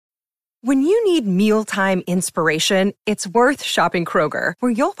When you need mealtime inspiration, it's worth shopping Kroger,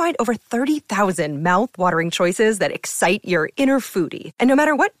 where you'll find over 30,000 mouth-watering choices that excite your inner foodie. And no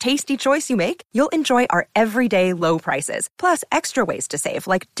matter what tasty choice you make, you'll enjoy our everyday low prices, plus extra ways to save,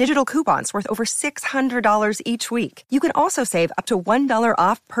 like digital coupons worth over $600 each week. You can also save up to $1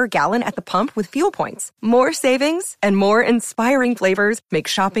 off per gallon at the pump with fuel points. More savings and more inspiring flavors make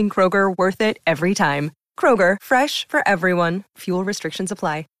shopping Kroger worth it every time. Kroger, fresh for everyone. Fuel restrictions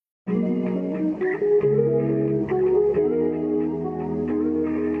apply.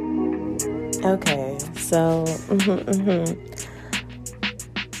 Okay, so,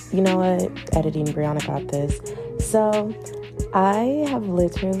 you know what? Editing, Brianna got this. So, I have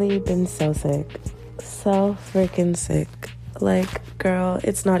literally been so sick. So freaking sick. Like, girl,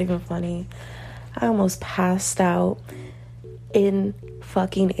 it's not even funny. I almost passed out in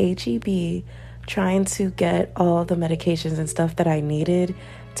fucking HEB trying to get all the medications and stuff that I needed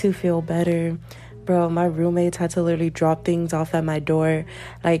to feel better. Bro, my roommates had to literally drop things off at my door.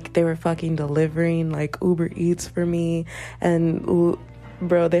 Like, they were fucking delivering, like, Uber Eats for me. And,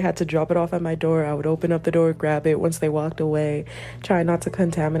 bro, they had to drop it off at my door. I would open up the door, grab it once they walked away. Try not to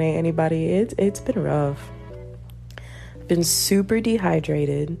contaminate anybody. It's been rough. Been super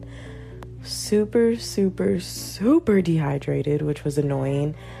dehydrated. Super dehydrated, which was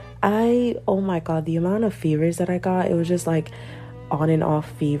annoying. Oh my God, the amount of fevers that I got, it was just, like, on and off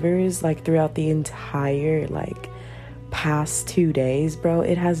fevers, like, throughout the entire, like, past 2 days, bro.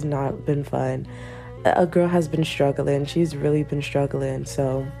 It has not been fun. A girl has been struggling. She's really been struggling.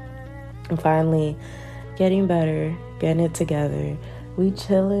 So I'm finally getting better, getting it together. We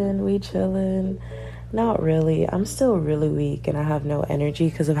chilling. Not really. I'm still really weak and I have no energy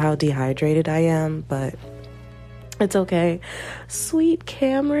because of how dehydrated I am, but it's okay. Sweet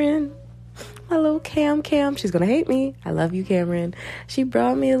Cameron, my little Cam, she's gonna hate me. I love you, Cameron. She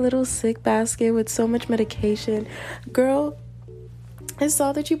brought me a little sick basket with so much medication. Girl, I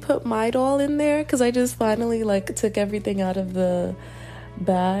saw that you put Midol in there because I just finally, like, took everything out of the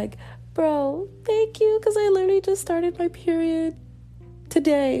bag. Bro, thank you, because I literally just started my period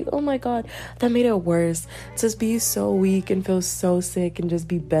today. Oh my God, that made it worse. Just be so weak and feel so sick and just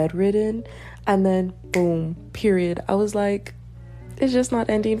be bedridden, and then boom, period. I was like, it's just not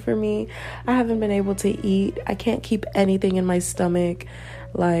ending for me. I haven't been able to eat. I can't keep anything in my stomach.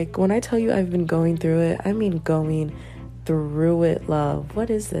 Like, when I tell you I've been going through it, I mean going through it, love. What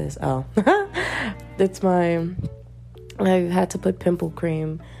is this? Oh, it's I had to put pimple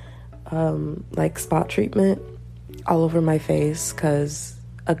cream, like spot treatment all over my face because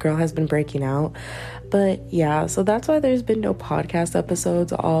a girl has been breaking out. But yeah, so that's why there's been no podcast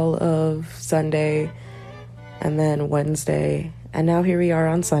episodes all of Sunday and then Wednesday. And now here we are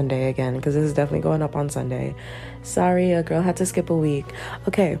on Sunday again, because this is definitely going up on Sunday. Sorry, a girl had to skip a week.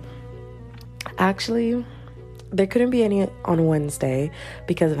 Okay, actually, there couldn't be any on Wednesday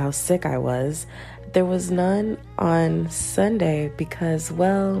because of how sick I was. There was none on Sunday because,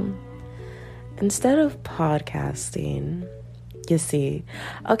 well, instead of podcasting, you see.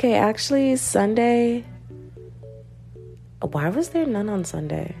 Okay, actually, Sunday, why was there none on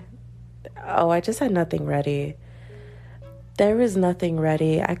Sunday? Oh, I just had nothing ready. There was nothing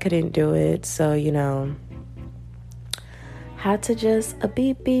ready. I couldn't do it. So, had to just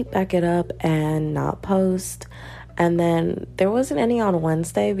beep, back it up and not post. And then there wasn't any on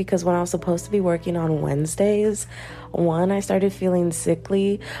Wednesday because when I was supposed to be working on Wednesdays, I started feeling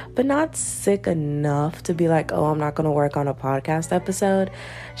sickly, but not sick enough to be like, oh, I'm not going to work on a podcast episode.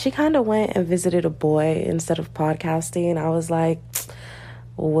 She kind of went and visited a boy instead of podcasting. I was like,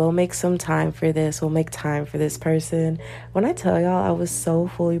 we'll make some time for this. We'll make time for this person. When I tell y'all, I was so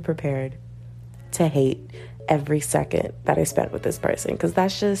fully prepared to hate every second that I spent with this person, because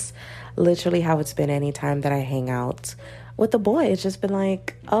that's just literally how it's been anytime that I hang out with a boy. It's just been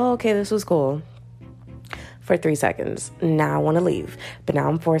like, oh, okay, this was cool for 3 seconds. Now I want to leave, but now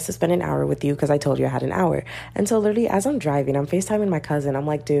I'm forced to spend an hour with you because I told you I had an hour. And so literally as I'm driving, I'm FaceTiming my cousin. I'm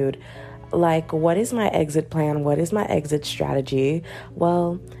like, dude, like, what is my exit plan? What is my exit strategy?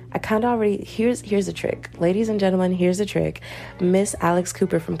 Well, I kind of already, here's the trick. Ladies and gentlemen, here's the trick. Miss Alex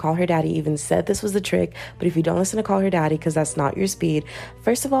Cooper from Call Her Daddy even said this was the trick, but if you don't listen to Call Her Daddy, because that's not your speed,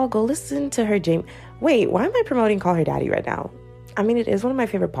 first of all, go listen to her Wait, why am I promoting Call Her Daddy right now? I mean, it is one of my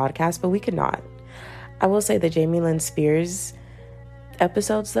favorite podcasts, but we could not. I will say the Jamie Lynn Spears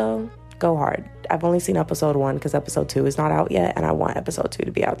episodes, though, go hard. I've only seen episode 1 because episode 2 is not out yet, and I want episode 2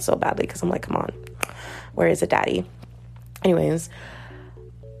 to be out so badly because I'm like, come on, where is it, daddy? Anyways,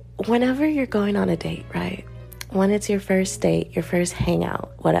 whenever you're going on a date, right? When it's your first date, your first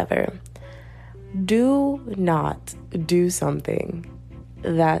hangout, whatever, do not do something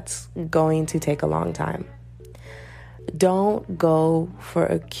that's going to take a long time. Don't go for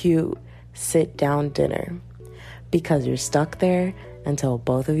a cute sit-down dinner because you're stuck there until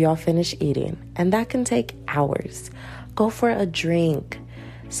both of y'all finish eating, and that can take hours. Go for a drink,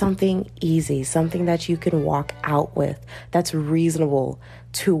 something easy, something that you can walk out with, that's reasonable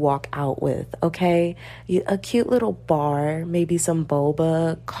to walk out with, okay? A cute little bar, maybe some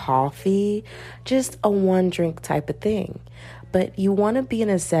boba, coffee, just a one drink type of thing. But you want to be in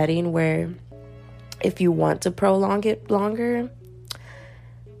a setting where if you want to prolong it longer,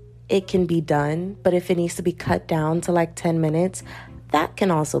 it can be done. But if it needs to be cut down to like 10 minutes, that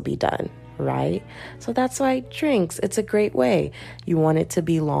can also be done, right? So that's why drinks, it's a great way. You want it to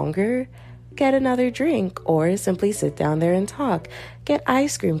be longer, get another drink, or simply sit down there and talk. Get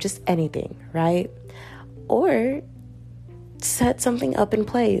ice cream, just anything, right? Or set something up in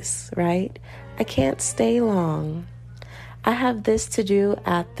place, right? I can't stay long. I have this to do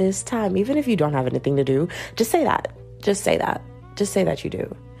at this time. Even if you don't have anything to do, just say that. Just say that. Just say that you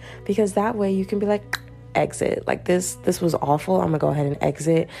do. Because that way you can be like, exit. Like this was awful. I'm gonna go ahead and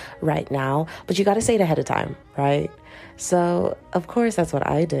exit right now. But you got to say it ahead of time, right? So of course that's what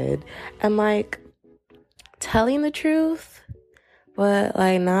I did. And like telling the truth, but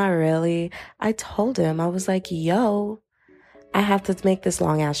like not really. I told him, I was like, yo, I have to make this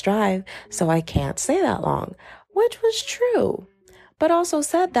long ass drive, so I can't stay that long, which was true. But also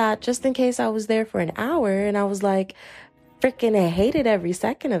said that just in case I was there for an hour and I was like, freaking hated every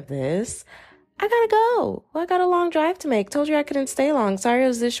second of this. I gotta go. Well, I got a long drive to make. Told you I couldn't stay long. Sorry it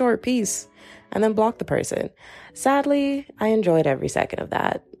was this short piece. And then blocked the person. Sadly, I enjoyed every second of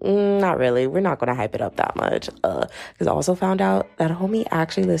that. Not really. We're not going to hype it up that much. Because I also found out that homie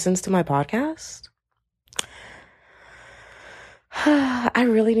actually listens to my podcast. I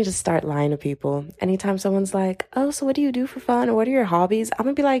really need to start lying to people. Anytime someone's like, oh, so what do you do for fun? Or what are your hobbies? I'm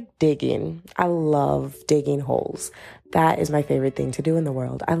going to be like, digging. I love digging holes. That is my favorite thing to do in the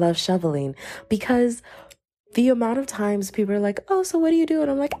world. I love shoveling because the amount of times people are like, oh, so what do you do? And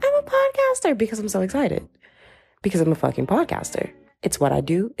I'm like, I'm a podcaster, because I'm so excited. Because I'm a fucking podcaster. It's what I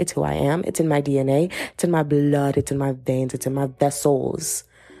do. It's who I am. It's in my DNA. It's in my blood. It's in my veins. It's in my vessels.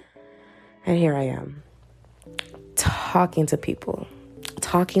 And here I am, talking to people,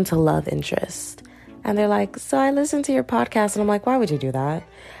 talking to love interest. And they're like, so I listened to your podcast. And I'm like, why would you do that?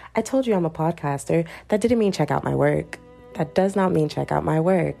 I told you I'm a podcaster. That didn't mean check out my work. That does not mean check out my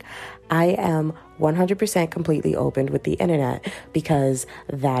work. I am 100% completely open with the internet because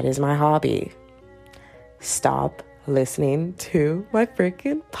that is my hobby. Stop listening to my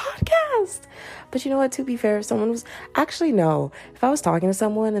freaking podcast. But you know what? To be fair, if someone was... Actually, no. If I was talking to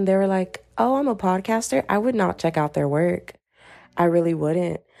someone and they were like, oh, I'm a podcaster, I would not check out their work. I really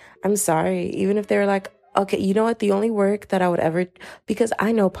wouldn't. I'm sorry. Even if they were like, okay, you know what? The only work that I would ever... Because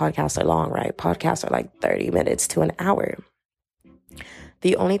I know podcasts are long, right? Podcasts are like 30 minutes to an hour.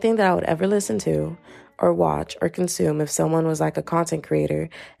 The only thing that I would ever listen to or watch or consume if someone was like a content creator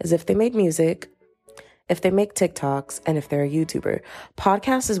is if they made music, if they make TikToks, and if they're a YouTuber.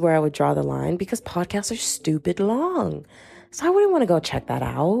 Podcasts is where I would draw the line because podcasts are stupid long. So I wouldn't want to go check that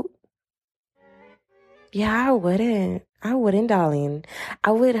out. Yeah, I wouldn't. I wouldn't, darling.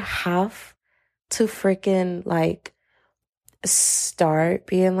 I would have to freaking like start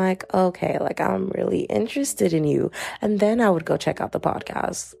being like, okay, like I'm really interested in you. And then I would go check out the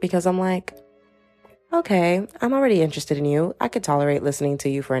podcast because I'm like, okay, I'm already interested in you. I could tolerate listening to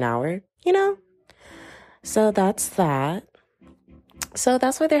you for an hour, you know? So that's that. So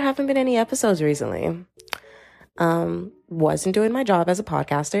that's why there haven't been any episodes recently. Wasn't doing my job as a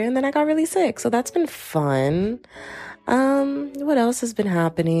podcaster, and then I got really sick. So that's been fun. What else has been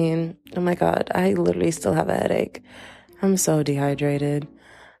happening? Oh my God, I literally still have a headache. I'm so dehydrated.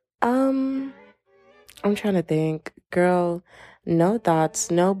 I'm trying to think. Girl, no thoughts,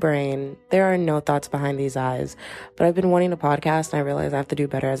 no brain. There are no thoughts behind these eyes. But I've been wanting a podcast, and I realized I have to do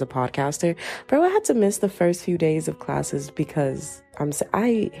better as a podcaster. Bro, I had to miss the first few days of classes because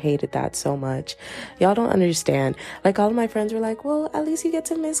I hated that so much. Y'all don't understand. Like, all of my friends were like, well, at least you get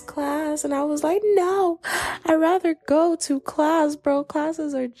to miss class. And I was like, no, I'd rather go to class, bro.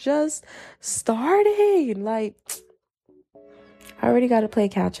 Classes are just starting. Like, I already got to play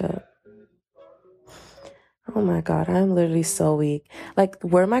catch up. Oh my God, I'm literally so weak. Like,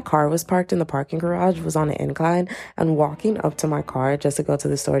 where my car was parked in the parking garage was on an incline, and walking up to my car just to go to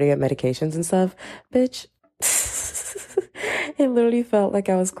the store to get medications and stuff, bitch, It literally felt like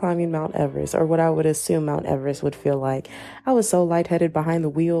I was climbing Mount Everest, or what I would assume Mount Everest would feel like. I was so lightheaded behind the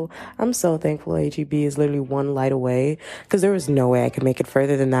wheel. I'm so thankful HEB is literally one light away, because there was no way I could make it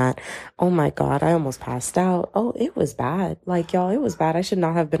further than that. Oh my God, I almost passed out. Oh, it was bad. Like, y'all, it was bad. I should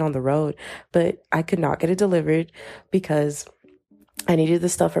not have been on the road, but I could not get it delivered because I needed the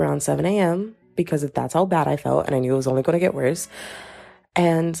stuff around 7 a.m. because that's how bad I felt, and I knew it was only going to get worse.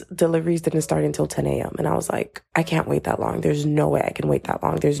 And deliveries didn't start until 10 a.m. And I was like, I can't wait that long. There's no way I can wait that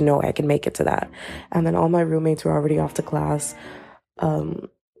long. There's no way I can make it to that. And then all my roommates were already off to class.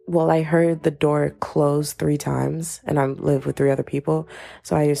 Well, I heard the door close 3 times, and I live with 3 other people.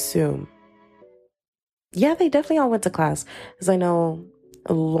 So I assume, yeah, they definitely all went to class, because I know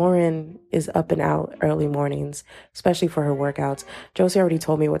Lauren is up and out early mornings, especially for her workouts. Josie already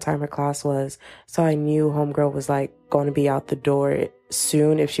told me what time her class was, so I knew homegirl was like going to be out the door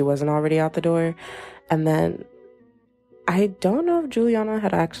soon if she wasn't already out the door. And then I don't know if Juliana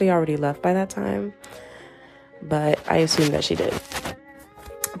had actually already left by that time, but I assumed that she did.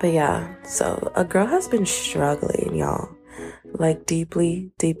 But yeah, so a girl has been struggling, y'all, like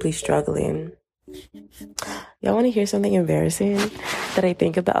deeply struggling. Y'all want to hear something embarrassing that I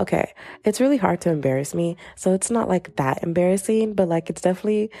think about? Okay, it's really hard to embarrass me, so it's not like that embarrassing, but like it's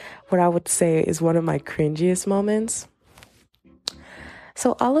definitely what I would say is one of my cringiest moments.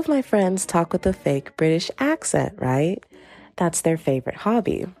 So all of my friends talk with a fake British accent, right? That's their favorite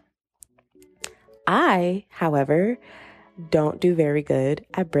hobby. I, however, don't do very good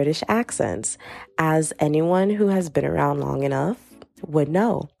at British accents, as anyone who has been around long enough would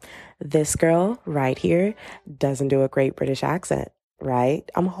know. This girl right here doesn't do a great British accent, right?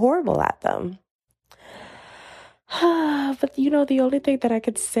 I'm horrible at them. But you know, the only thing that I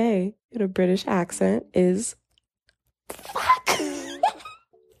could say in a British accent is fuck.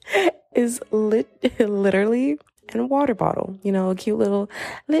 Is literally and water bottle. You know, a cute little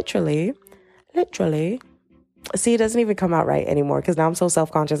literally. See, it doesn't even come out right anymore because now I'm so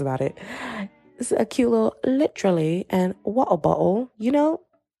self-conscious about it. It's a cute little literally and water bottle, you know?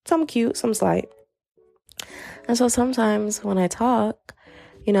 Some cute, some slight. And so sometimes when I talk,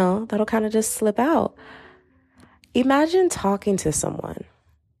 you know, that'll kind of just slip out. Imagine talking to someone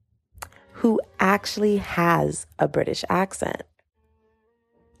who actually has a British accent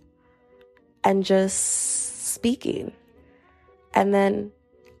and just speaking and then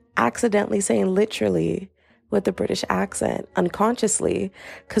accidentally saying literally with the British accent unconsciously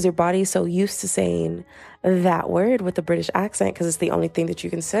because your body's so used to saying that word with the British accent because it's the only thing that you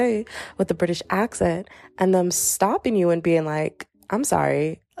can say with the British accent, and them stopping you and being like, I'm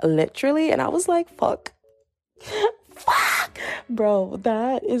sorry, literally. And I was like, fuck, bro,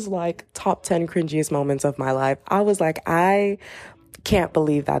 that is like top 10 cringiest moments of my life. I was like, I can't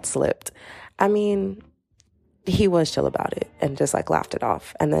believe that slipped. I mean, he was chill about it and just like laughed it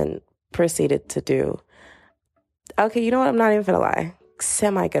off and then proceeded to do, okay, you know what? I'm not even gonna lie.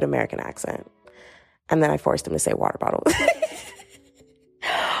 Semi-good American accent. And then I forced him to say water bottle.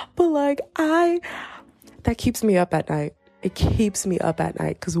 But like, that keeps me up at night. It keeps me up at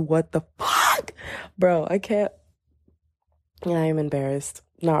night because what the fuck? Bro, I can't. Yeah, I am embarrassed.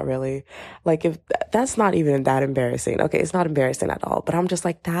 Not really. Like, if that's not even that embarrassing. Okay, it's not embarrassing at all. But I'm just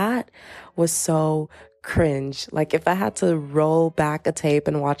like, that was so cringe. Like, if I had to roll back a tape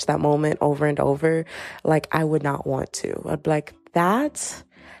and watch that moment over and over, like, I would not want to. I'd be like,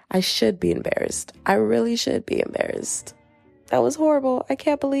 I should be embarrassed. I really should be embarrassed. That was horrible. I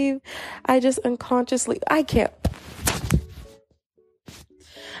can't believe I just unconsciously,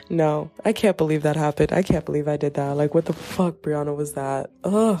 no, I can't believe that happened. I can't believe I did that. Like, what the fuck, Brianna, was that?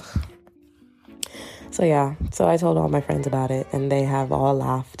 Ugh. So yeah, so I told all my friends about it and they have all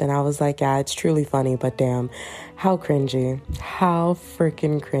laughed. And I was like, yeah, it's truly funny, but damn, how cringy. How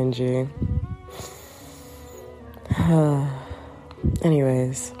freaking cringy.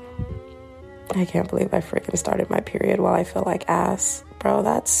 Anyways, I can't believe I freaking started my period while I feel like ass. Bro,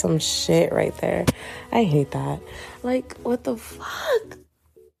 that's some shit right there. I hate that. Like, what the fuck?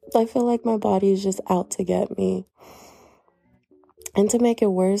 I feel like my body is just out to get me. And to make it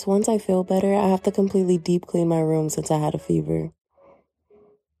worse, once I feel better, I have to completely deep clean my room since I had a fever.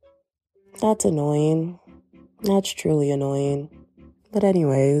 That's annoying. That's truly annoying. But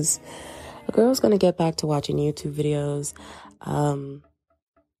anyways, a girl's gonna get back to watching YouTube videos.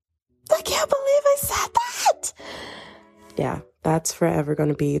 I can't believe I said that! Yeah, that's forever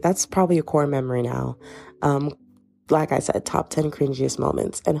gonna be, that's probably a core memory now. Like I said, top 10 cringiest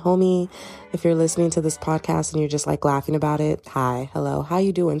moments. And homie, if you're listening to this podcast and you're just like laughing about it, hi, hello, how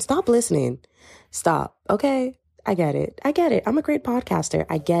you doing? Stop listening. Stop, okay? I get it. I'm a great podcaster.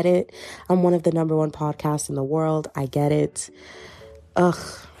 I get it. I'm one of the number one podcasts in the world. I get it. Ugh.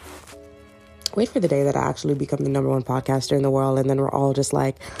 Wait for the day that I actually become the number one podcaster in the world, and then we're all just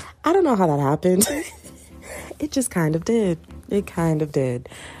like, I don't know how that happened. It just kind of did. It kind of did.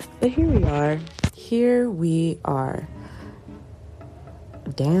 But here we are. Here we are.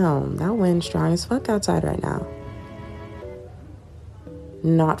 Damn, that wind's strong as fuck outside right now.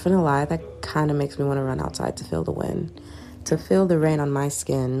 Not finna lie, that kind of makes me want to run outside to feel the wind, to feel the rain on my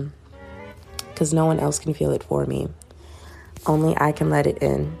skin, because no one else can feel it for me. Only I can let it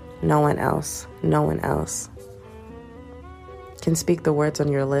in. No one else can speak the words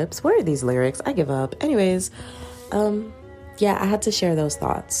on your lips. Where are these lyrics? I give up. Anyways, yeah, I had to share those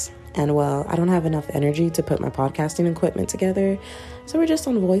thoughts. And well, I don't have enough energy to put my podcasting equipment together, so we're just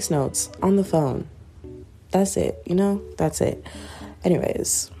on voice notes on the phone. That's it, that's it.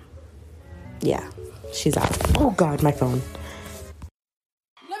 Anyways, yeah, she's out. Oh God, my phone.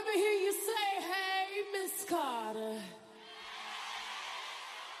 Let me hear you say, hey, Miss Carter.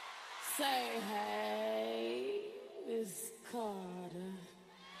 Say, hey, Miss Carter.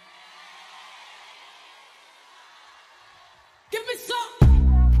 Give me some.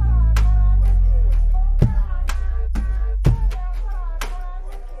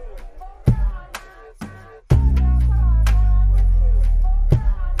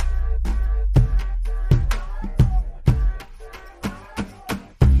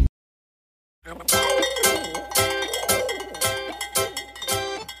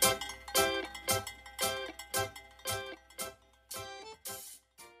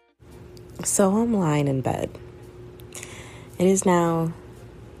 So I'm lying in bed. It is now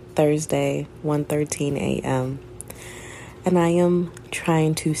Thursday, 1:13 a.m. and I am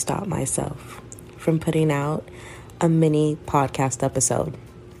trying to stop myself from putting out a mini podcast episode.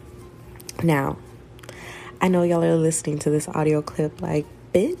 Now, I know y'all are listening to this audio clip like,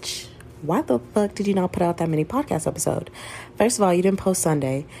 bitch, why the fuck did you not put out that mini podcast episode? First of all, you didn't post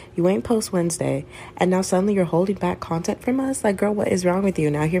Sunday, you ain't post Wednesday, and now suddenly you're holding back content from us? Like, girl, what is wrong with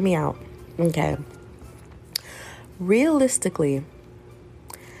you? Now hear me out. Okay. Realistically,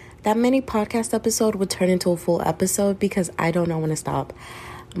 that mini podcast episode would turn into a full episode because I don't know when to stop.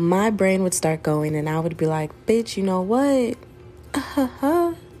 My brain would start going and I would be like, bitch, you know what?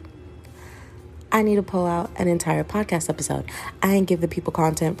 I need to pull out an entire podcast episode. I ain't give the people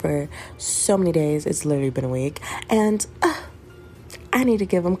content for so many days. It's literally been a week. And I need to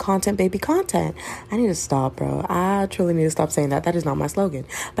give them content, baby, content. I need to stop, bro. I truly need to stop saying that. That is not my slogan.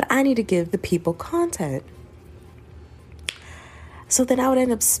 But I need to give the people content. So then I would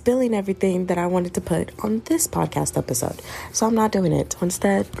end up spilling everything that I wanted to put on this podcast episode. So I'm not doing it.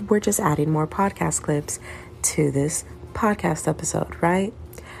 Instead, we're just adding more podcast clips to this podcast episode, right?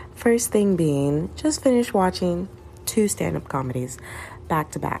 First thing being, just finished watching 2 stand-up comedies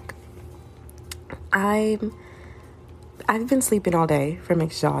back to back. I've been sleeping all day from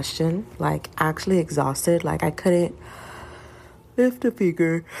exhaustion, like actually exhausted. Like I couldn't lift a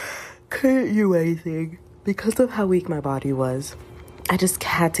finger, couldn't do anything because of how weak my body was. I just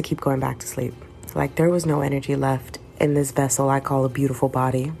had to keep going back to sleep. Like there was no energy left in this vessel I call a beautiful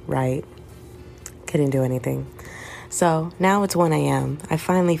body, right? Couldn't do anything. So now it's 1 a.m. I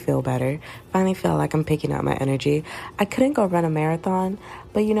finally feel better. Finally feel like I'm picking up my energy. I couldn't go run a marathon,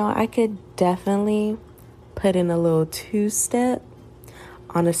 but I could definitely put in a little 2-step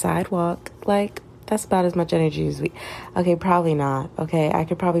on a sidewalk. Like that's about as much energy as okay, probably not. Okay, I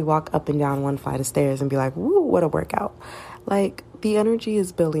could probably walk up and down 1 flight of stairs and be like, woo, what a workout. Like the energy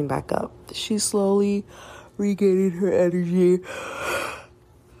is building back up. She's slowly regaining her energy.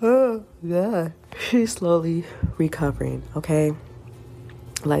 Oh, yeah. She's slowly recovering, okay?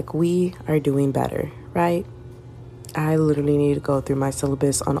 Like, we are doing better, right? I literally need to go through my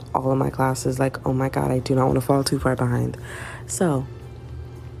syllabus on all of my classes. Like, oh my God, I do not want to fall too far behind. So,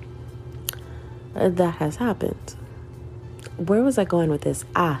 that has happened. Where was I going with this?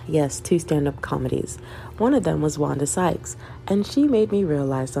 Yes, 2 stand-up comedies. One of them was Wanda Sykes, and she made me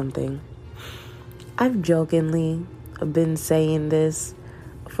realize something. I've jokingly been saying this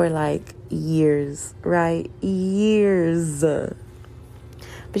for like years, right? Years. But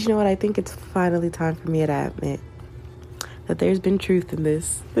you know what? I think it's finally time for me to admit that there's been truth in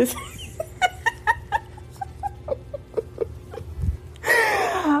this.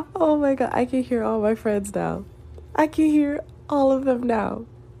 Oh my God, I can hear all my friends now. I can hear all of them now.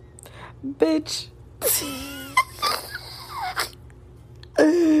 Bitch.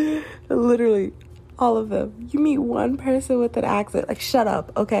 Literally, all of them. You meet one person with an accent. Like, shut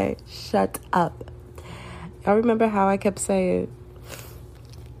up, okay? Shut up. Y'all remember how I kept saying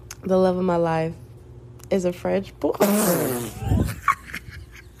the love of my life is a French boy.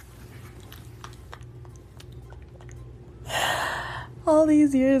 All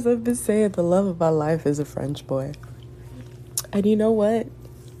these years I've been saying the love of my life is a French boy. And you know what?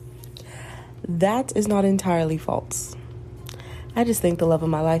 That is not entirely false. I just think the love of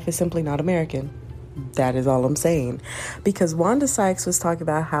my life is simply not American. That is all I'm saying. Because Wanda Sykes was talking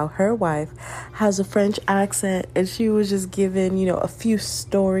about how her wife has a French accent, and she was just giving, a few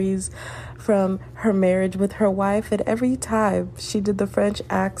stories from her marriage with her wife, and every time she did the French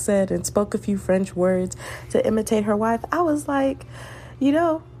accent and spoke a few French words to imitate her wife, I was like,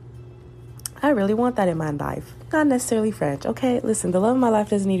 I really want that in my life. Not necessarily French, okay? Listen, the love of my life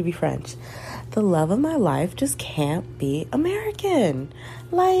doesn't need to be French. The love of my life just can't be American.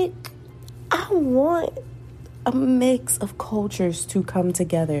 Like, I want a mix of cultures to come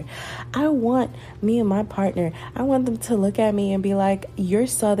together. I want me and my partner, I want them to look at me and be like, your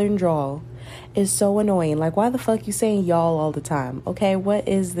Southern drawl is so annoying. Like, why the fuck you saying y'all all the time? Okay, what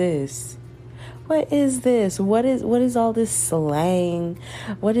is this? What is this? What is all this slang?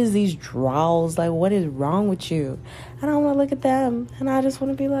 What is these drawls? Like, what is wrong with you? And I want to look at them and I just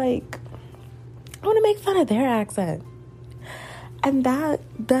want to be like, I want to make fun of their accent. And that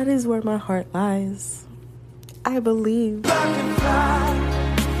is where my heart lies. I believe. I can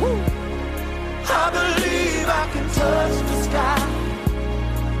fly. Woo. I believe I can touch the sky.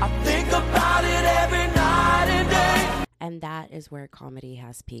 I think about it every night and day. And that is where comedy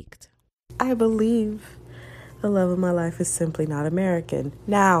has peaked. I believe the love of my life is simply not American.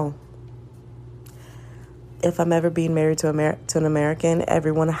 Now, if I'm ever being married to an American,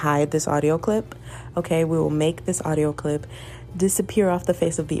 everyone hide this audio clip. Okay, we will make this audio clip disappear off the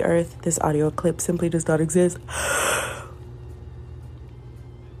face of the earth. This audio clip simply does not exist.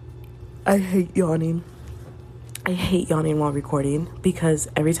 I hate yawning. I hate yawning while recording because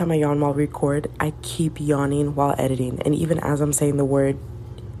every time I yawn while record, I keep yawning while editing. And even as I'm saying the word,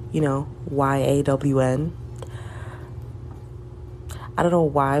 Y-A-W-N, I don't know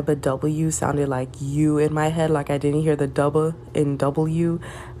why, but W sounded like U in my head. Like I didn't hear the double in W.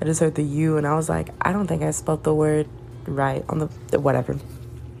 I just heard the U and I was like, I don't think I spelled the word right on the whatever.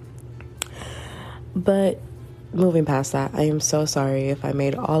 But moving past that, I am so sorry if I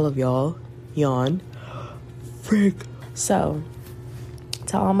made all of y'all yawn. Frick. So,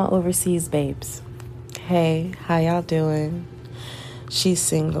 to all my overseas babes, hey, how y'all doing? She's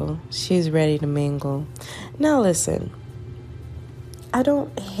single. She's ready to mingle. Now listen, I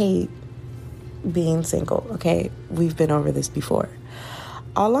don't hate being single, okay? We've been over this before.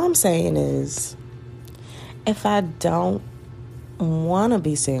 All I'm saying is, if I don't want to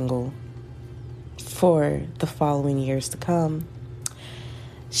be single for the following years to come,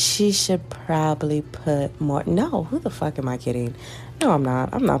 she should probably put more... No, who the fuck am I kidding? No, I'm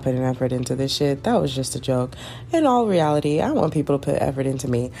not. I'm not putting effort into this shit. That was just a joke. In all reality, I want people to put effort into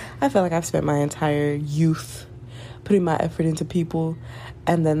me. I feel like I've spent my entire youth putting my effort into people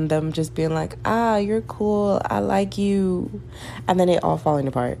and then them just being like, you're cool, I like you, and then it all falling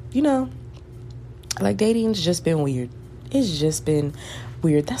apart. Like dating's just been weird. It's just been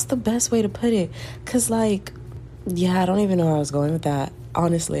weird. That's the best way to put it. Cause I don't even know where I was going with that.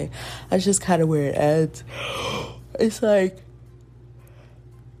 Honestly, that's just kind of where it ends. It's like,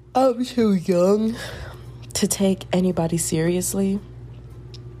 I'm too young to take anybody seriously,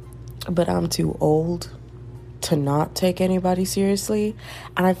 but I'm too old to not take anybody seriously.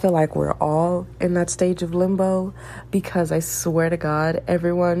 And I feel like we're all in that stage of limbo because I swear to God,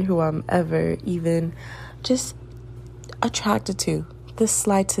 everyone who I'm ever even just attracted to, the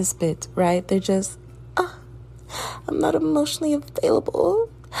slightest bit, right? They're just, I'm not emotionally available.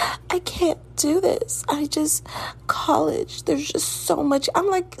 I can't do this. College, there's just so much. I'm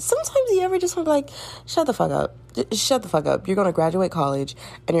like, sometimes you ever just want to be like, shut the fuck up. Shut the fuck up. You're going to graduate college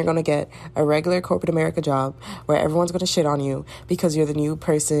and you're going to get a regular corporate America job where everyone's going to shit on you because you're the new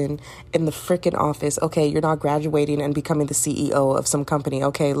person in the freaking office. Okay, you're not graduating and becoming the CEO of some company.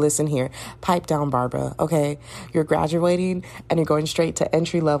 Okay, listen here. Pipe down, Barbara. Okay, you're graduating and you're going straight to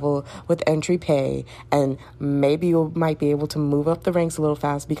entry level with entry pay, and maybe you might be able to move up the ranks a little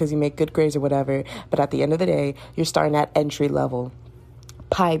fast because you make good grades or whatever, but at the end of the day, you're starting at entry level.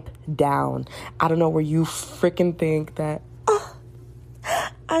 Pipe down. I don't know where you freaking think that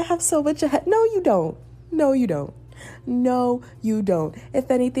I have so much ahead. No, you don't. No, you don't. No, you don't.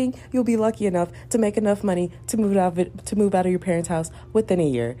 If anything, you'll be lucky enough to make enough money to move out of your parents' house within a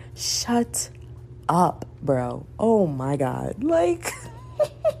year. Shut up, bro. Oh my God. Like,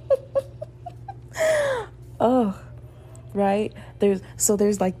 oh, right?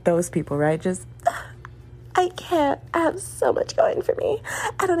 There's like those people, right? Just I can't. I have so much going for me.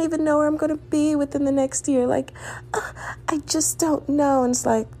 I don't even know where I'm going to be within the next year. Like, I just don't know. And it's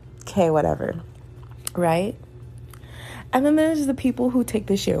like, okay, whatever. Right? And then there's the people who take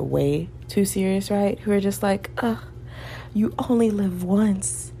this shit way too serious, right? Who are just like, you only live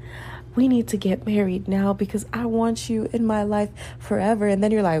once. We need to get married now because I want you in my life forever. And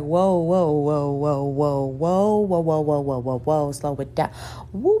then you're like, whoa, whoa, whoa, whoa, whoa, whoa, whoa, whoa, whoa, whoa, whoa, whoa. Slow it down.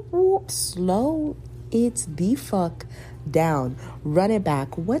 Whoop, whoop. Slow it the fuck down. Run it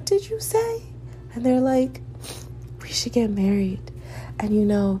back. What did you say? And they're like, we should get married. And you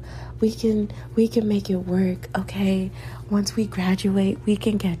know, we can make it work, okay? Once we graduate, we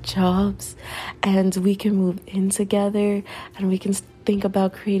can get jobs and we can move in together and we can think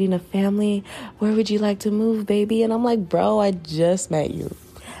about creating a family. Where would you like to move, baby? And I'm like, bro, I just met you.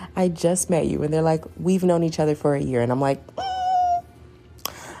 And they're like, we've known each other for a year. And I'm like,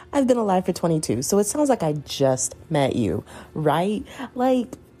 I've been alive for 22. So it sounds like I just met you, right?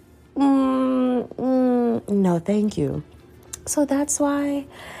 Like, no, thank you. So that's why,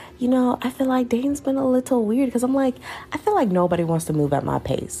 you know, I feel like dating's been a little weird because I'm like, I feel like nobody wants to move at my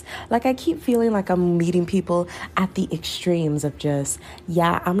pace. Like, I keep feeling like I'm meeting people at the extremes of just,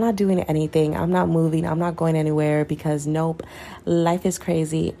 yeah, I'm not doing anything. I'm not moving. I'm not going anywhere because nope, life is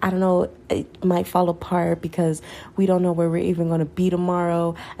crazy. I don't know. It might fall apart because we don't know where we're even going to be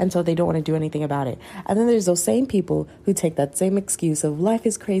tomorrow. And so they don't want to do anything about it. And then there's those same people who take that same excuse of life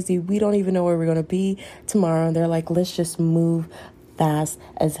is crazy. We don't even know where we're going to be tomorrow. And they're like, let's just move fast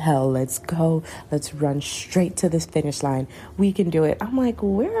as hell. Let's go. Let's run straight to this finish line. We can do it. I'm like,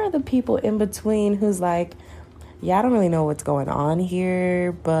 where are the people in between who's like, yeah, I don't really know what's going on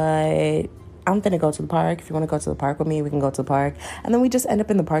here, but I'm gonna go to the park. If you want to go to the park with me, we can go to the park. And then we just end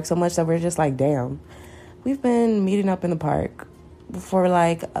up in the park so much that we're just like, damn, we've been meeting up in the park for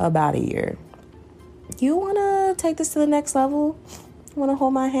like about a year. You want to take this to the next level? You want to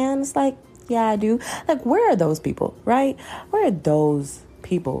hold my hand? It's like, yeah, I do. Like, where are those people, right? Where are those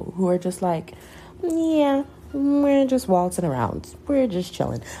people who are just like, yeah, we're just waltzing around. We're just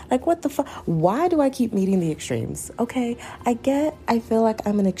chilling. Like, what the fuck? Why do I keep meeting the extremes? Okay, I feel like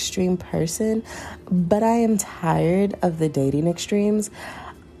I'm an extreme person, but I am tired of the dating extremes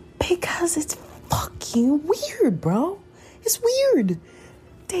because it's fucking weird, bro. It's weird.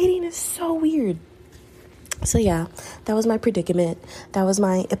 Dating is so weird. So yeah, that was my predicament. That was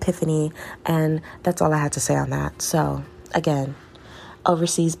my epiphany. And that's all I had to say on that. So again,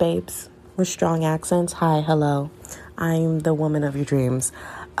 overseas babes with strong accents. Hi, hello. I'm the woman of your dreams.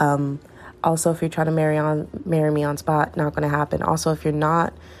 Also, if you're trying to marry me on spot, not going to happen. Also, if you're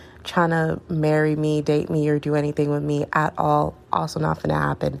not trying to marry me, date me, or do anything with me at all, also not going to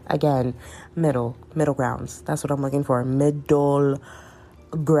happen. Again, middle grounds. That's what I'm looking for. Middle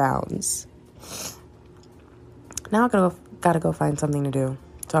grounds. Now I gotta go find something to do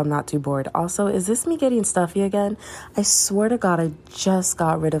so I'm not too bored. Also, is this me getting stuffy again? I swear to God, I just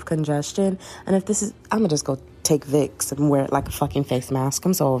got rid of congestion. And if this is, I'm gonna just go take Vicks and wear it like a fucking face mask.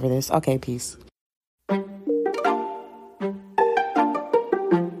 I'm so over this. Okay, peace. And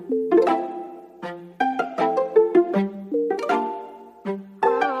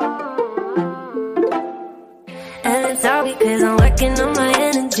it's all because I'm working on my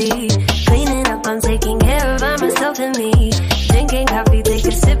energy. Cleaning up, I'm taking care of myself and me. Drinking coffee, take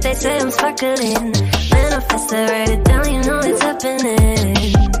a sip, they say I'm sparkling. Manifest, I write it down, you know it's happening.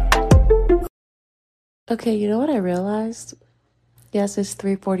 Okay, you know what I realized? Yes, it's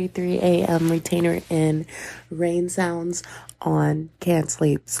 3:43 a.m. Retainer in. Rain sounds on. Can't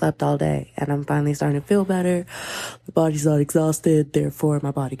sleep. Slept all day. And I'm finally starting to feel better. My body's not exhausted. Therefore,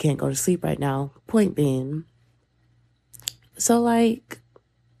 my body can't go to sleep right now. Point being. So, like,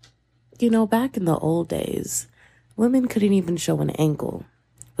 you know, back in the old days, women couldn't even show an ankle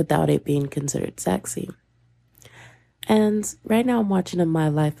without it being considered sexy. And right now I'm watching a My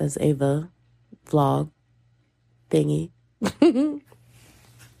Life as Ava vlog thingy. You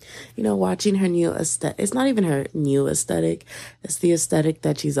know, watching her new aesthetic. It's not even her new aesthetic. It's the aesthetic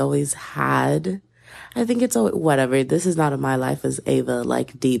that she's always had. I think it's always, whatever. This is not a My Life as Ava,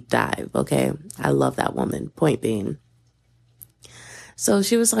 like, deep dive, okay? I love that woman. Point being. So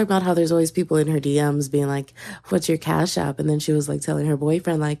she was talking about how there's always people in her DMs being like, what's your Cash App? And then she was like telling her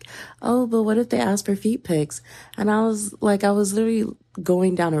boyfriend like, oh, but what if they ask for feet pics? And I was literally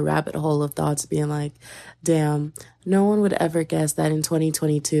going down a rabbit hole of thoughts being like, damn, no one would ever guess that in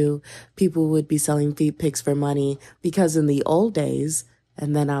 2022, people would be selling feet pics for money because in the old days,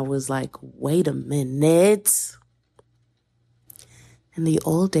 and then I was like, wait a minute. In the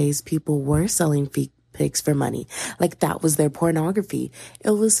old days, people were selling feet pics for money. Like, that was their pornography.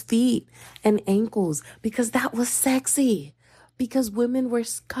 It was feet and ankles because that was sexy. Because women were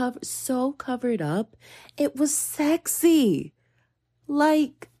so covered up, it was sexy.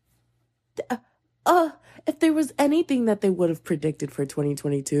 Like, if there was anything that they would have predicted for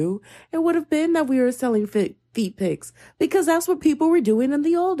 2022, it would have been that we were selling feet pics, because that's what people were doing in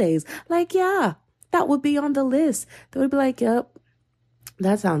the old days. Like, yeah, that would be on the list. They would be like, yep,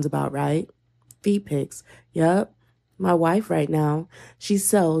 that sounds about right. Feet pics. Yep. My wife right now, she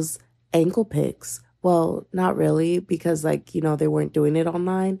sells ankle pics. Well, not really, because, like, you know, they weren't doing it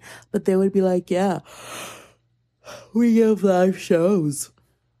online, but they would be like, yeah, we give live shows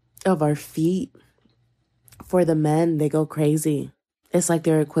of our feet. For the men, they go crazy. It's like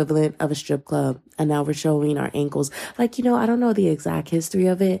their equivalent of a strip club. And now we're showing our ankles. Like, you know, I don't know the exact history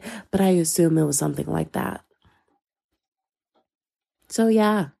of it, but I assume it was something like that. So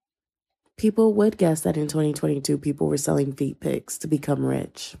yeah, people would guess that in 2022, people were selling feet pics to become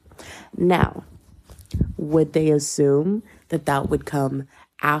rich. Now, would they assume that that would come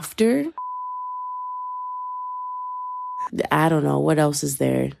after? I don't know. What else is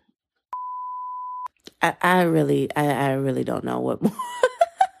there? I really don't know what more.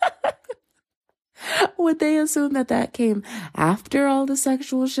 Would they assume that that came after all the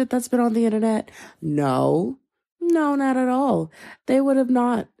sexual shit that's been on the internet? No, not at all. They would have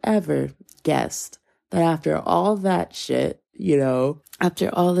not ever guessed that after all that shit, you know,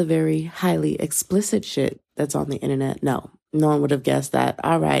 after all the very highly explicit shit that's on the internet, no one would have guessed that.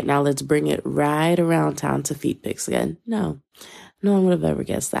 All right, now let's bring it right around town to feet pics again. No one would have ever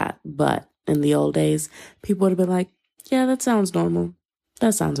guessed that. But in the old days, people would have been like, yeah, that sounds normal.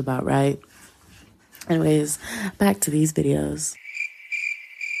 That sounds about right. Anyways, back to these videos.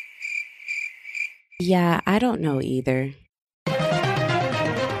 Yeah, I don't know either.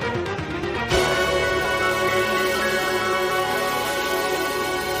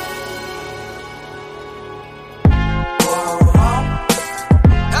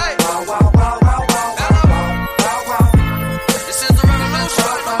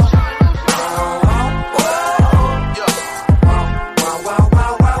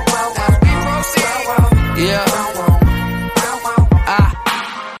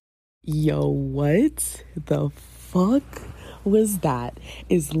 Yo, what the fuck was that?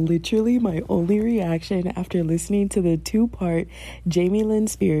 Is literally my only reaction after listening to the 2-part Jamie Lynn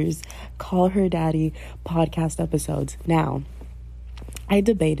Spears Call Her Daddy podcast episodes. Now, I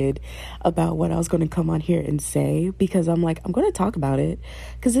debated about what I was going to come on here and say, because I'm like, I'm going to talk about it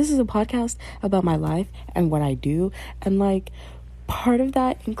because this is a podcast about my life and what I do, and like, part of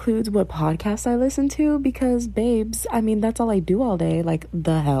that includes what podcasts I listen to, because babes, I mean, that's all I do all day. Like,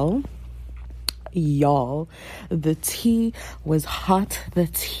 the hell? Y'all, the tea was hot, the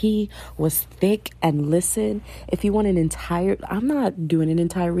tea was thick, and listen, if you want an entire, I'm not doing an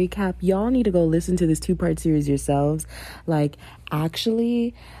entire recap, y'all need to go listen to this 2-part series yourselves. Like,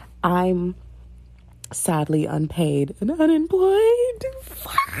 actually, I'm sadly unpaid and unemployed.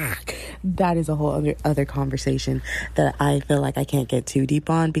 Fuck. That is a whole other conversation that I feel like I can't get too deep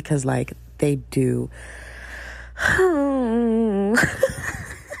on, because like, they do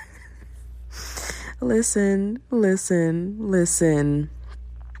Listen.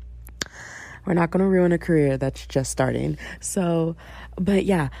 We're not going to ruin a career that's just starting. So, but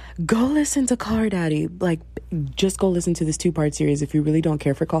yeah, go listen to Call Her Daddy. Like, just go listen to this 2-part series if you really don't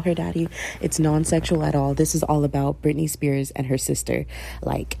care for Call Her Daddy. It's non-sexual at all. This is all about Britney Spears and her sister.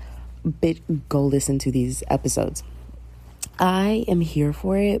 Like, go listen to these episodes. I am here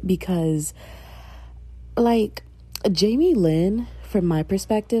for it because, like, Jamie Lynn, from my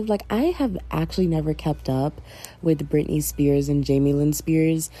perspective, like, I have actually never kept up with Britney Spears and Jamie Lynn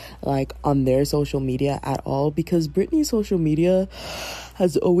Spears, like, on their social media at all, because Britney's social media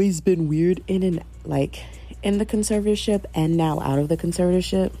has always been weird in the conservatorship and now out of the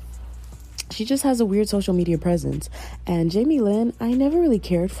conservatorship. She just has a weird social media presence. And Jamie Lynn, I never really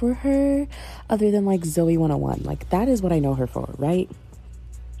cared for her other than like Zoe 101. Like, that is what I know her for, right?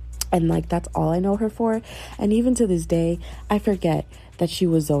 And like, that's all I know her for. And even to this day, I forget that she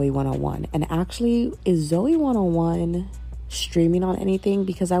was Zoe 101. And actually, is Zoe 101 streaming on anything?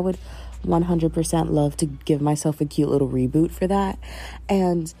 Because I would 100% love to give myself a cute little reboot for that.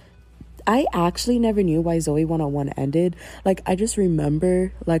 And I actually never knew why Zoe 101 ended. Like, I just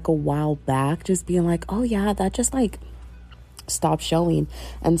remember like a while back just being like, oh yeah, that just like stopped showing,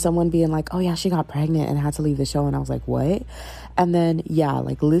 and someone being like, oh yeah, she got pregnant and had to leave the show. And I was like, what? And then yeah,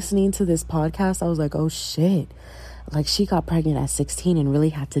 like, listening to this podcast, I was like, oh shit, like she got pregnant at 16 and really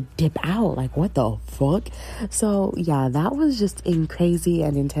had to dip out. Like, what the fuck? So yeah, that was just crazy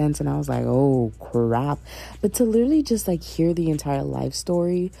and intense, and I was like, oh crap. But to literally just like hear the entire life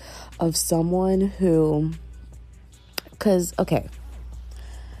story of someone who, because to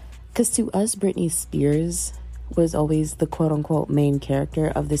us, Britney Spears was always the quote-unquote main character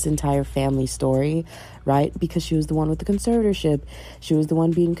of this entire family story, right? Because she was the one with the conservatorship. She was the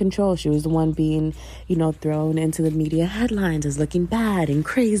one being controlled. She was the one being, thrown into the media headlines as looking bad and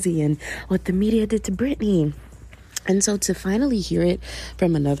crazy, and what the media did to Britney. And so to finally hear it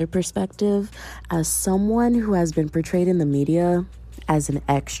from another perspective, as someone who has been portrayed in the media as an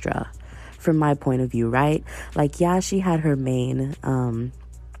extra, from my point of view, right? Like, yeah, she had her main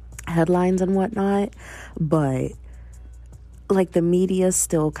headlines and whatnot, but like the media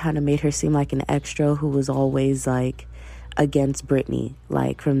still kind of made her seem like an extra who was always like against Britney.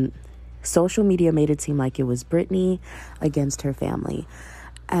 Like, from social media made it seem like it was Britney against her family.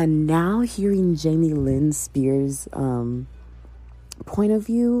 And now hearing Jamie Lynn Spears' point of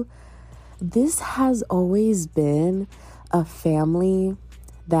view, this has always been a family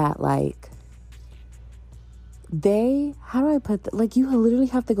that like, how do I put that? Like, you literally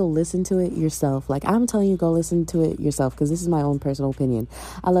have to go listen to it yourself. Like, I'm telling you, go listen to it yourself, because this is my own personal opinion.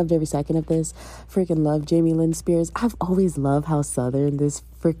 I loved every second of this. Freaking love Jamie Lynn Spears. I've always loved how Southern this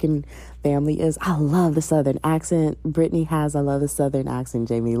freaking family is. I love the Southern accent Britney has. I love the Southern accent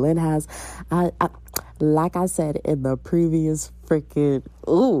Jamie Lynn has. Like I said in the previous freaking,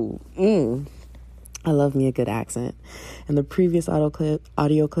 I love me a good accent. In the previous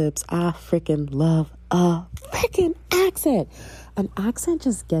audio clips, I freaking love a freaking accent. An accent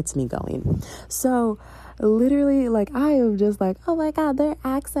just gets me going. So literally, like, I am just like, oh my god, their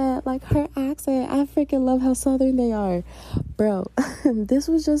accent, like her accent, I freaking love how Southern they are. Bro, this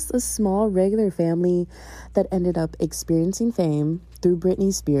was just a small regular family that ended up experiencing fame through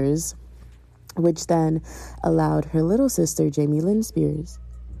Britney Spears, which then allowed her little sister Jamie Lynn Spears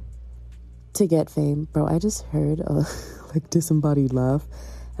to get fame. Bro, I just heard a like disembodied laugh,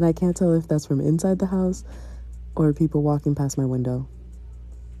 and I can't tell if that's from inside the house or people walking past my window.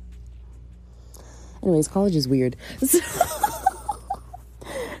 Anyways, college is weird.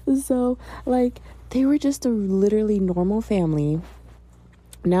 So like, they were just a literally normal family.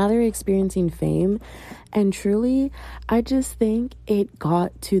 Now they're experiencing fame, and truly, I just think it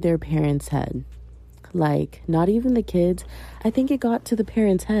got to their parents' head. Like, not even the kids. I think it got to the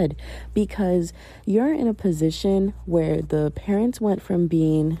parents' head, because you're in a position where the parents went from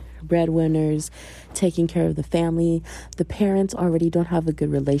being breadwinners, taking care of the family. The parents already don't have a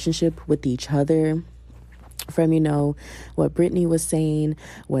good relationship with each other. From, what Britney was saying,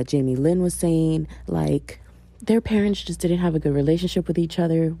 what Jamie Lynn was saying, like, their parents just didn't have a good relationship with each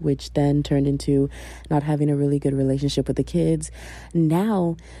other, which then turned into not having a really good relationship with the kids.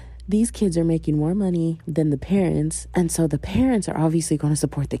 Now, these kids are making more money than the parents, and so the parents are obviously going to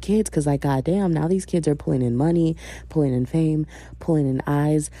support the kids, because like, goddamn, now these kids are pulling in money, pulling in fame, pulling in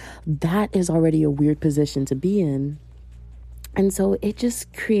eyes. That is already a weird position to be in. And so it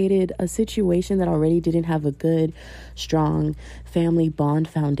just created a situation that already didn't have a good, strong family bond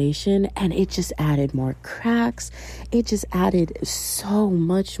foundation, and it just added more cracks. It just added so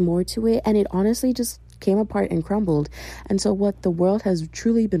much more to it, and it honestly just came apart and crumbled. And so what the world has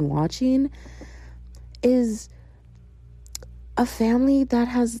truly been watching is a family that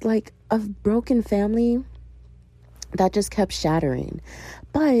has, like, a broken family that just kept shattering.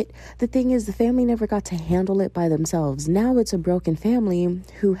 But the thing is, the family never got to handle it by themselves. Now it's a broken family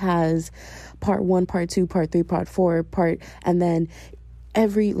who has part 1, part 2, part 3, part 4, and then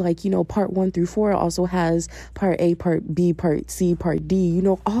every, part 1 through 4 also has part A, part B, part C, part D,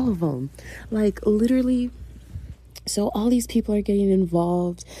 all of them. Like, literally. So all these people are getting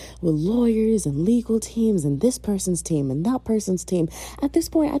involved with lawyers and legal teams and this person's team and that person's team. At this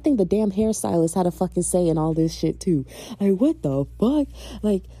point, I think the damn hairstylist had a fucking say in all this shit too. Like, what the fuck?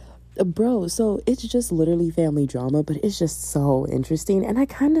 Like, bro, so it's just literally family drama, but it's just so interesting. And I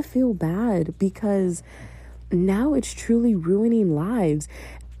kind of feel bad, because now it's truly ruining lives.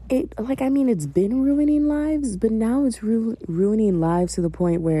 It's been ruining lives, but now it's ruining lives to the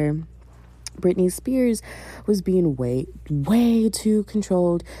point where Britney Spears was being way too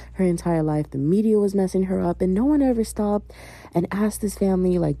controlled her entire life. The media was messing her up, and no one ever stopped and asked this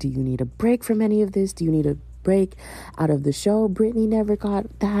family, like, do you need a break from any of this? Do you need a break out of the show? Britney never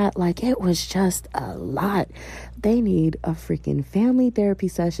got that. Like, it was just a lot. They need a freaking family therapy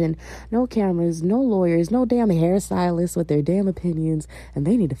session. No cameras, no lawyers, no damn hairstylists with their damn opinions, and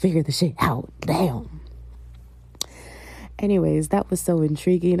they need to figure the shit out. Damn. Anyways, that was so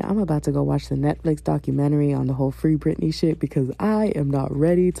intriguing. I'm about to go watch the Netflix documentary on the whole Free Britney shit because I am not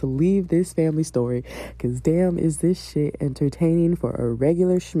ready to leave this family story. Because damn, is this shit entertaining for a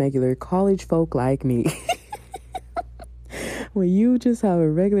regular schmegular college folk like me. When you just have a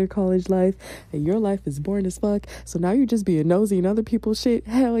regular college life and your life is boring as fuck, so now you're just being nosy in other people's shit.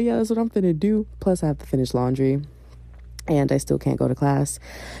 Hell yeah, that's what I'm finna do. Plus I have to finish laundry. And I still can't go to class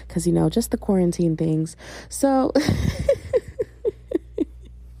because, you know, just the quarantine things. So,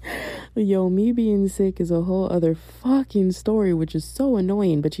 yo, me being sick is a whole other fucking story, which is so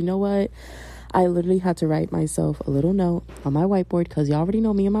annoying. But you know what? I literally had to write myself a little note on my whiteboard because you already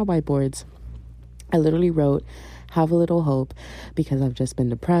know me and my whiteboards. I literally wrote, have a little hope, because I've just been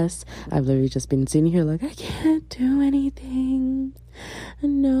depressed. I've literally just been sitting here like, I can't do anything.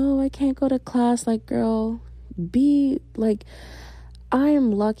 No, I can't go to class. Like, girl, be like, I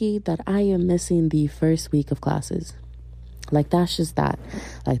am lucky that I am missing the first week of classes. Like, that's just that.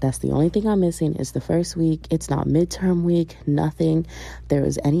 Like, that's the only thing I'm missing is the first week. It's not midterm week, nothing. There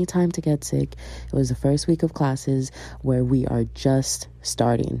was any time to get sick. It was the first week of classes where we are just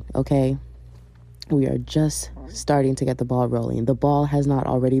starting, okay? We are just starting to get the ball rolling. The ball has not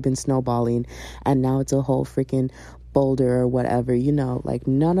already been snowballing, and now it's a whole freaking boulder or whatever, you know, like,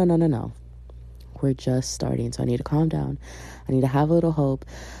 no. We're just starting, so I need to calm down. I need to have a little hope.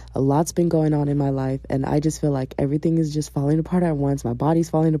 A lot's been going on in my life, and I just feel like everything is just falling apart at once. My body's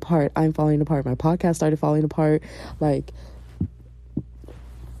falling apart. I'm falling apart. My podcast started falling apart. Like,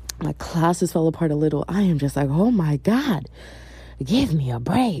 my classes fell apart a little. I am just like, oh my God, give me a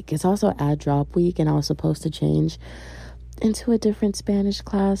break. It's also ad drop week, and I was supposed to change into a different Spanish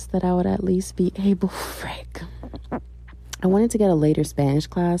class that I would at least be able, frick. I wanted to get a later Spanish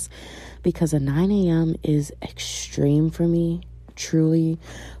class because a 9 a.m. is extreme for me. Truly,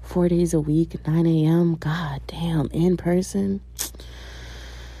 4 days a week, 9 a.m. God damn, in person.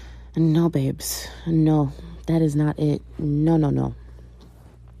 No, babes. No, that is not it. No.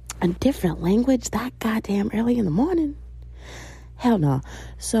 A different language that goddamn early in the morning. Hell no.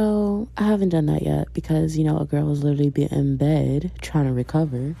 So I haven't done that yet because, you know, a girl was literally been in bed trying to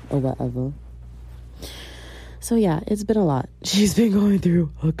recover or whatever. So yeah, it's been a lot. She's been going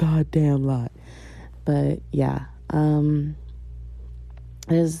through a goddamn lot. But yeah, that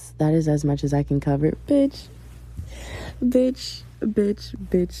is as much as I can cover. Bitch.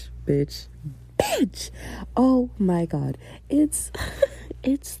 Oh my God. It's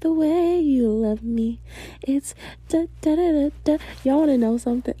the way you love me. It's da da da da da. Y'all want to know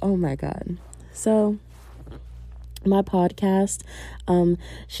something? Oh my God. So my podcast,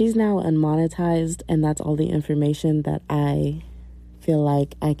 she's now unmonetized, and that's all the information that I feel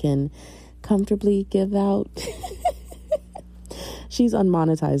like I can comfortably give out. She's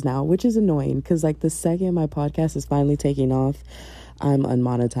unmonetized now, which is annoying because, like, the second my podcast is finally taking off, I'm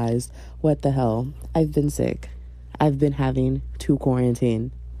unmonetized. What the hell? I've been sick. I've been having to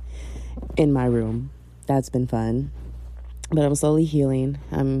quarantine in my room. That's been fun. But I'm slowly healing.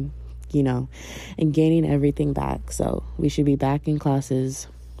 I'm, you know, and gaining everything back. So we should be back in classes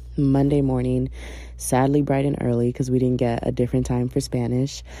Monday morning, sadly bright and early because we didn't get a different time for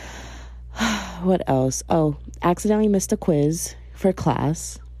Spanish. What else? Oh, accidentally missed a quiz for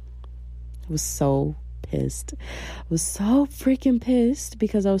class. I was so pissed. I was so freaking pissed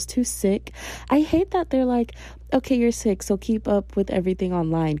because I was too sick. I hate that they're like, okay, you're sick, so keep up with everything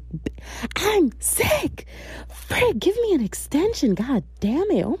online. I'm sick. Frick, give me an extension. God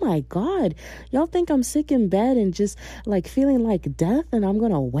damn it. Oh my God. Y'all think I'm sick in bed and just like feeling like death and I'm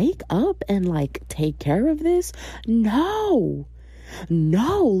gonna wake up and like take care of this? No,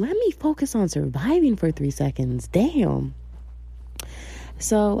 let me focus on surviving for 3 seconds. Damn.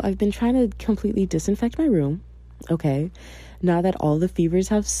 So I've been trying to completely disinfect my room. Okay. Now that all the fevers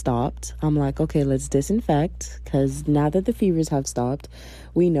have stopped, I'm like, okay, let's disinfect. Because now that the fevers have stopped,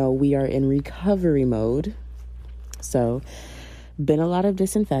 we know we are in recovery mode. So, been a lot of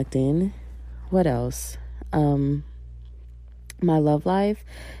disinfecting. What else? My love life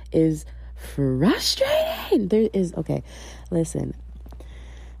is frustrating. Okay, listen.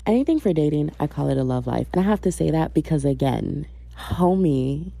 Anything for dating, I call it a love life. And I have to say that because, again,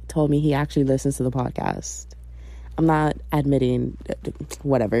 homie told me he actually listens to the podcast. I'm not admitting,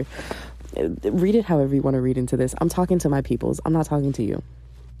 whatever. Read it however you want to read into this. I'm talking to my peoples. I'm not talking to you.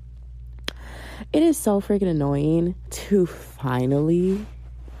 It is so freaking annoying to finally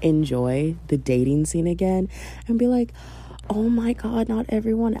enjoy the dating scene again and be like, oh my God, not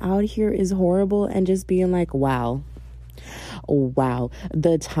everyone out here is horrible, and just being like, wow,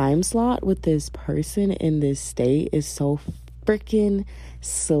 the time slot with this person in this state is so freaking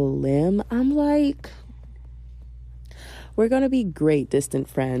slim. I'm like, we're going to be great distant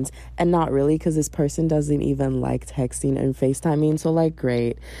friends. And not really, because this person doesn't even like texting and FaceTiming. So, like,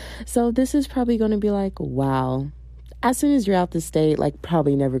 great. So this is probably going to be like, wow. As soon as you're out the state, like,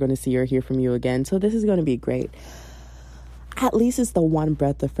 probably never going to see or hear from you again. So this is going to be great. At least it's the one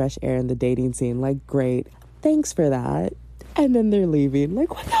breath of fresh air in the dating scene. Like, great. Thanks for that. And then they're leaving.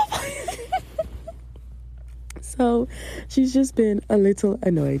 Like, what the fuck? So she's just been a little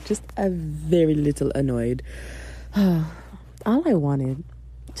annoyed. Just a very little annoyed. All I wanted,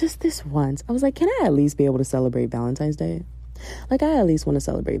 just this once, I was like, can I at least be able to celebrate Valentine's Day? Like, I at least want to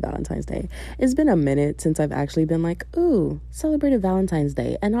celebrate Valentine's Day. It's been a minute since I've actually been like, ooh, celebrate a Valentine's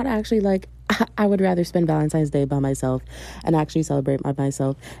Day. And not actually like, I would rather spend Valentine's Day by myself and actually celebrate by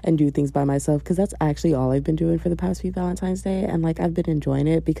myself and do things by myself, because that's actually all I've been doing for the past few Valentine's Day. And like, I've been enjoying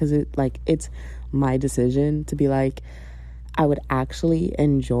it because it's my decision to be like, I would actually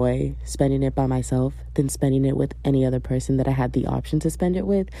enjoy spending it by myself than spending it with any other person that I had the option to spend it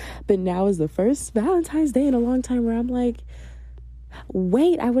with. But now is the first Valentine's Day in a long time where I'm like,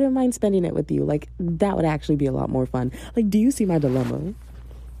 wait, I wouldn't mind spending it with you. Like, that would actually be a lot more fun. Like, do you see my dilemma?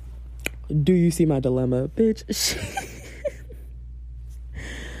 Do you see my dilemma, bitch?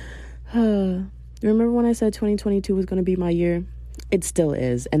 Remember when I said 2022 was going to be my year? It still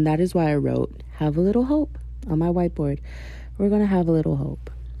is. And that is why I wrote, have a little hope on my whiteboard. We're going to have a little hope.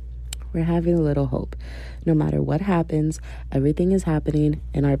 We're having a little hope. No matter what happens, everything is happening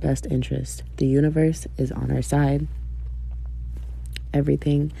in our best interest. The universe is on our side.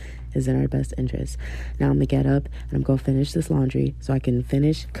 Everything is in our best interest. Now I'm gonna get up and I'm gonna finish this laundry so I can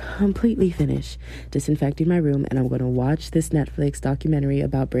completely finish disinfecting my room, and I'm gonna watch this Netflix documentary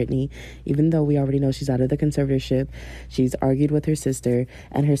about Britney. Even though we already know she's out of the conservatorship, she's argued with her sister,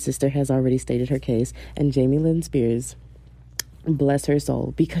 and her sister has already stated her case. And Jamie Lynn Spears, bless her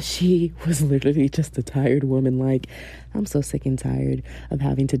soul, because she was literally just a tired woman. Like, I'm so sick and tired of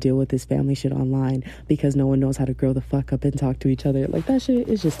having to deal with this family shit online because no one knows how to grow the fuck up and talk to each other. Like, that shit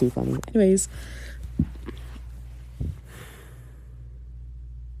is just too funny. Anyways,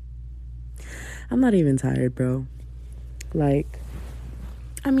 I'm not even tired, bro. Like,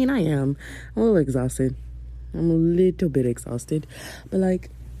 I mean, I am. I'm a little exhausted. I'm a little bit exhausted. But,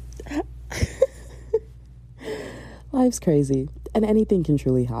 like, life's crazy, and anything can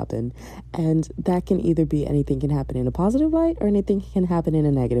truly happen. And that can either be anything can happen in a positive light or anything can happen in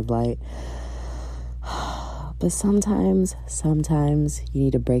a negative light. But sometimes you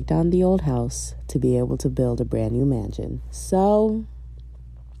need to break down the old house to be able to build a brand new mansion. So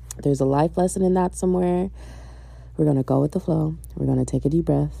there's a life lesson in that somewhere. We're going to go with the flow. We're going to take a deep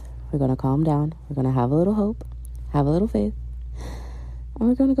breath. We're going to calm down. We're going to have a little hope, have a little faith, and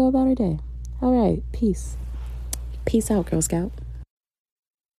we're going to go about our day. All right, peace. Peace out, Girl Scout.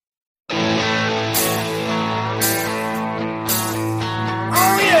 Oh,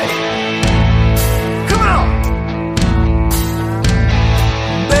 yeah! Come on!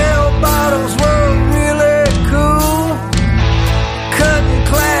 Bell bottoms were really cool. Cutting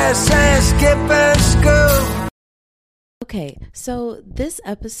class and skipping school. Okay, so this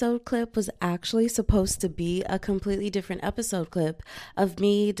episode clip was actually supposed to be a completely different episode clip of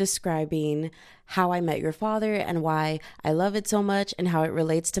me describing how I met your father and why I love it so much and how it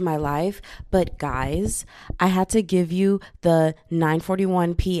relates to my life. But guys, I had to give you the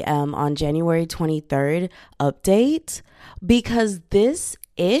 9:41 p.m. on January 23rd update because this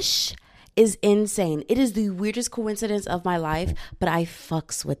ish is insane. It is the weirdest coincidence of my life, but I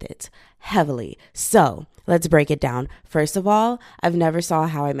fucks with it heavily. So let's break it down. First of all, I've never saw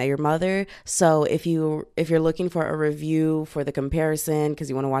How I Met Your Mother. So if you're looking for a review for the comparison because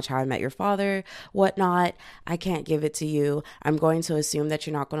you want to watch How I Met Your Father, whatnot, I can't give it to you. I'm going to assume that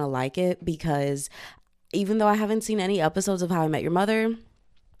you're not going to like it because even though I haven't seen any episodes of How I Met Your Mother,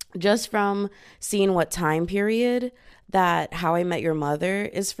 just from seeing what time period that How I Met Your Mother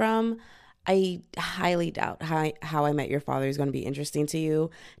is from, I highly doubt How I Met Your Father is going to be interesting to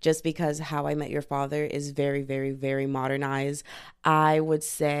you, just because How I Met Your Father is very, very, very modernized. I would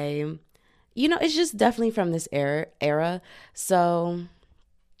say, it's just definitely from this era. So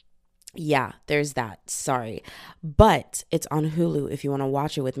yeah, there's that. Sorry. But it's on Hulu if you want to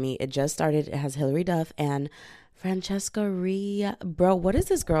watch it with me. It just started. It has Hilary Duff and Francesca Rhea. Bro, what is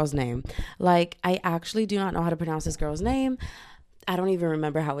this girl's name? Like, I actually do not know how to pronounce this girl's name. I don't even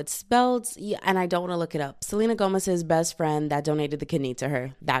remember how it's spelled, and I don't want to look it up. Selena Gomez's best friend that donated the kidney to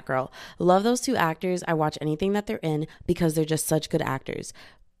her, that girl. Love those two actors. I watch anything that they're in because they're just such good actors.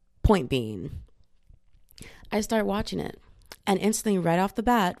 Point being, I start watching it, and instantly right off the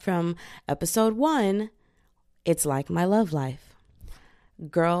bat from episode 1, it's like my love life.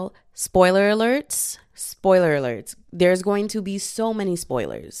 Girl, spoiler alerts. There's going to be so many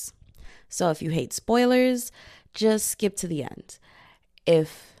spoilers. So if you hate spoilers, just skip to the end.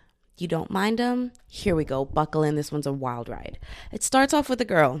 If you don't mind them, here we go. Buckle in. This one's a wild ride. It starts off with a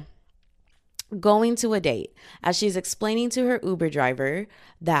girl going to a date as she's explaining to her Uber driver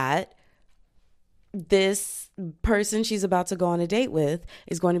that this person she's about to go on a date with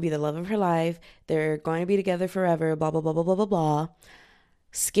is going to be the love of her life. They're going to be together forever, blah, blah, blah, blah, blah, blah, blah.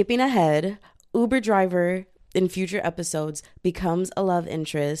 Skipping ahead, Uber driver in future episodes becomes a love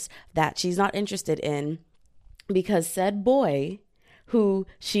interest that she's not interested in because said boy who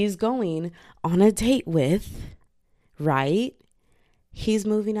she's going on a date with, right? He's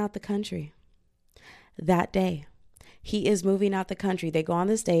moving out the country that day. He is moving out the country. They go on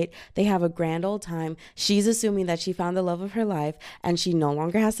this date. They have a grand old time. She's assuming that she found the love of her life and she no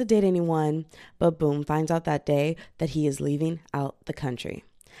longer has to date anyone. But boom, finds out that day that he is leaving out the country.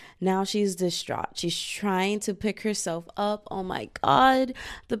 Now she's distraught. She's trying to pick herself up. Oh my God,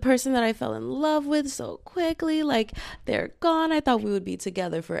 the person that I fell in love with so quickly, like they're gone. I thought we would be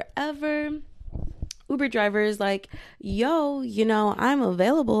together forever. Uber driver is like, yo, you know, I'm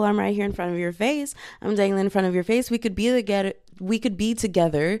available. I'm right here in front of your face. I'm dangling in front of your face. We could be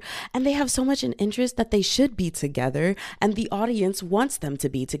together. And they have so much an interest that they should be together. And the audience wants them to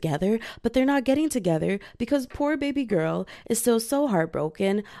be together, but they're not getting together because poor baby girl is still so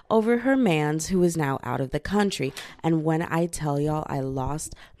heartbroken over her man's who is now out of the country. And when I tell y'all, I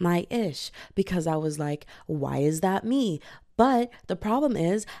lost my ish because I was like, why is that me? But the problem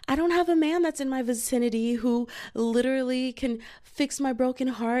is I don't have a man that's in my vicinity who literally can fix my broken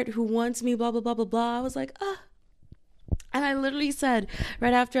heart, who wants me, blah, blah, blah, blah, blah. I was like, And I literally said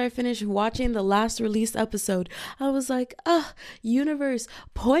right after I finished watching the last released episode, I was like, universe,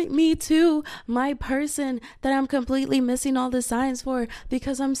 point me to my person that I'm completely missing all the signs for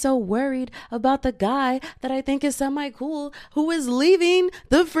because I'm so worried about the guy that I think is semi-cool who is leaving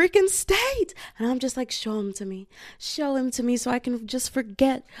the freaking state. And I'm just like, show him to me so I can just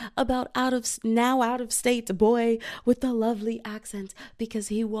forget about out of state boy with the lovely accent because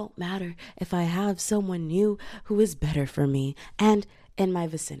he won't matter if I have someone new who is better for me and in my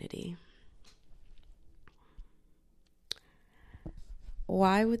vicinity.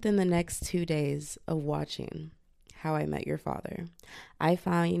 Why within the next 2 days of watching How I Met Your Father, I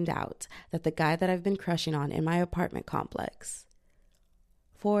find out that the guy that I've been crushing on in my apartment complex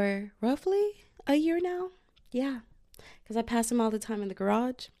for roughly a year now, because I pass him all the time in the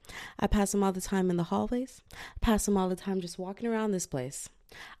garage, I pass him all the time in the hallways, I pass him all the time just walking around this place.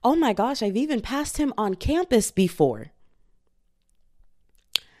 Oh my gosh, I've even passed him on campus before.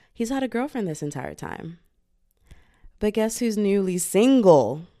 He's had a girlfriend this entire time. But guess who's newly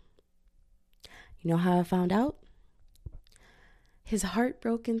single? You know how I found out? His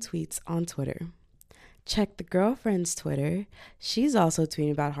heartbroken tweets on Twitter. Check the girlfriend's Twitter. She's also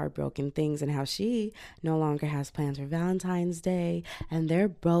tweeting about heartbroken things and how she no longer has plans for Valentine's Day. And they're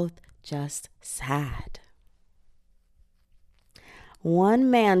both just sad. One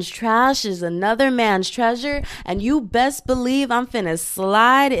man's trash is another man's treasure, and you best believe I'm finna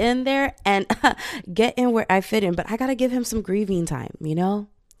slide in there and get in where I fit in. But I gotta give him some grieving time, you know?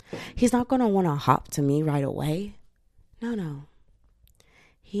 He's not gonna wanna hop to me right away. No.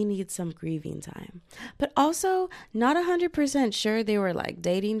 He needs some grieving time. But also, not 100% sure they were like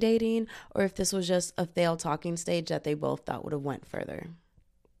dating, or if this was just a failed talking stage that they both thought would have went further.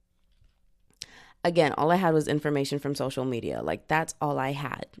 Again, all I had was information from social media. Like, that's all I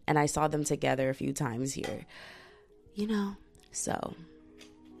had. And I saw them together a few times here. You know, so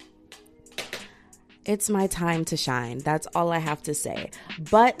it's my time to shine. That's all I have to say.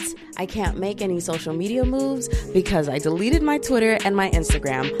 But I can't make any social media moves because I deleted my Twitter and my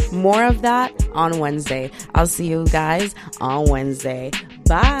Instagram. More of that on Wednesday. I'll see you guys on Wednesday.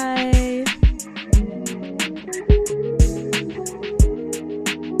 Bye.